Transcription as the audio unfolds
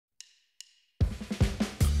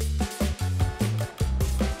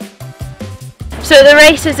So the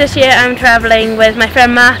races this year I'm travelling with my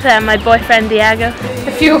friend Martha and my boyfriend Diego.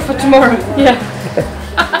 The fuel for tomorrow. Yeah.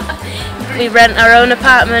 We rent our own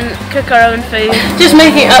apartment, cook our own food. Just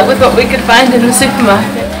making it up with what we could find in the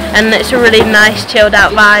supermarket. And it's a really nice chilled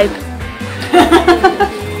out vibe.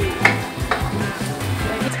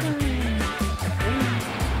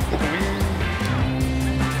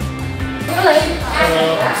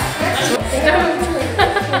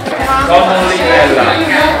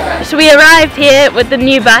 So we arrived here with the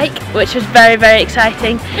new bike, which was very, very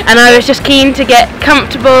exciting, and I was just keen to get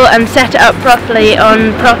comfortable and set it up properly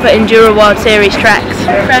on proper Enduro World Series tracks.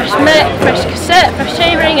 Fresh mech, fresh cassette, fresh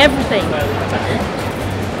chainring, everything.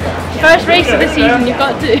 First race of the season, you've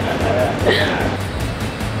got to.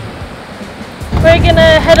 We're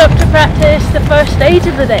gonna head up to practice the first stage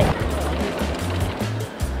of the day.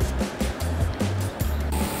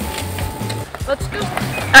 Let's go.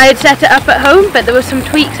 I had set it up at home, but there were some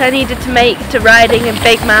tweaks I needed to make to riding in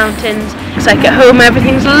big mountains. It's like at home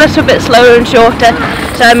everything's a little bit slower and shorter,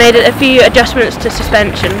 so I made a few adjustments to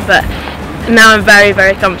suspension, but now I'm very,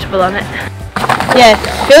 very comfortable on it. Yeah, it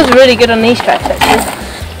feels really good on these tracks actually.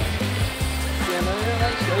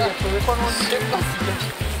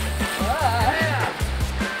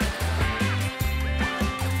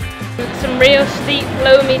 Some real steep,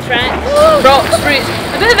 loamy tracks, rocks, roots,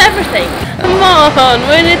 a bit of everything. Come on,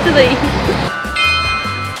 we're in Italy.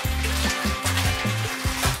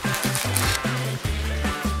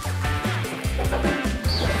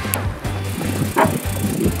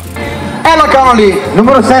 Ella Conolly,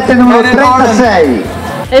 numero 7, numero 36.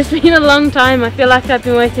 It's been a long time, I feel like I've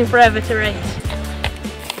been waiting forever to race.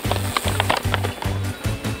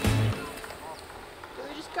 Can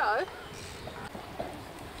we just go?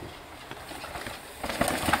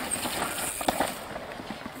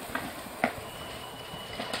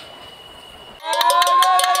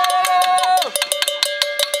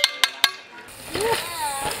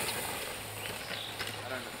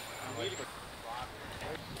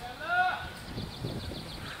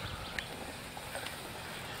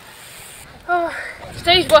 Oh,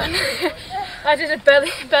 stage one. I did a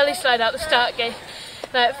belly slide out the start gate.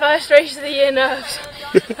 Like first race of the year nerves.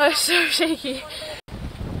 I was so shaky.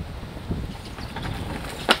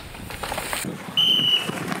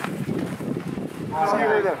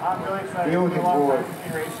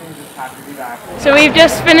 So we've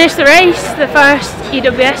just finished the race, the first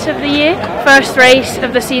EWS of the year. First race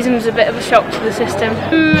of the season was a bit of a shock to the system.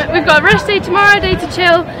 We've got a rest day tomorrow, a day to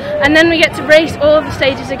chill, and then we get to race all of the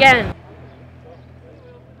stages again.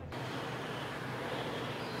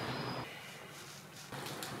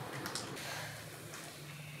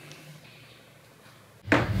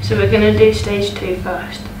 So we're going to do stage 2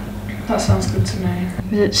 first. That sounds good to me.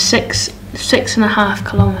 It's 6.5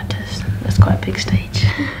 kilometres. That's quite a big stage.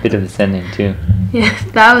 Bit of ascending too. Yeah,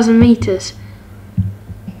 1,000 metres.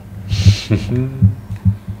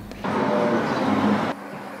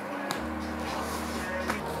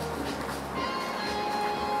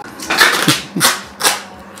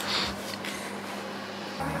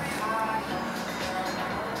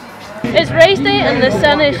 It's race day and the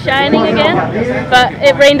sun is shining again, but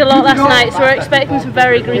it rained a lot last night, so we're expecting some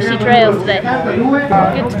very greasy trails today.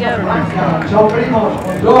 Good to go.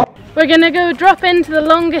 We're going to go drop into the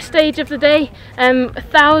longest stage of the day,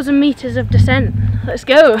 1,000 metres of descent. Let's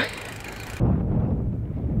go.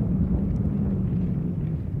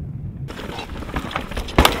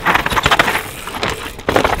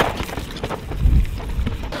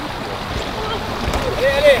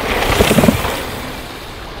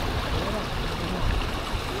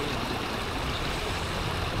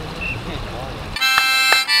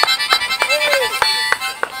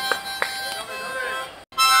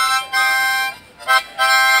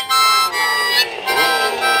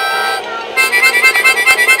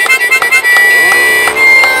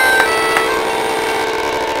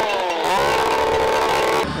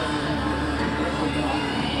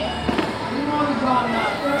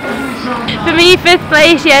 For me, 5th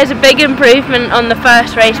place, yeah, is a big improvement on the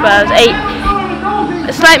first race where I was 8th.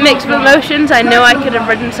 A slight mix of emotions. I know I could have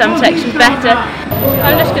ridden some sections better.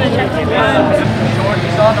 I'm just going to check it out.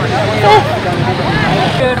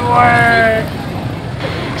 Good work.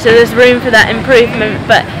 So there's room for that improvement,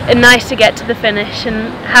 but it's nice to get to the finish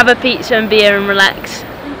and have a pizza and beer and relax.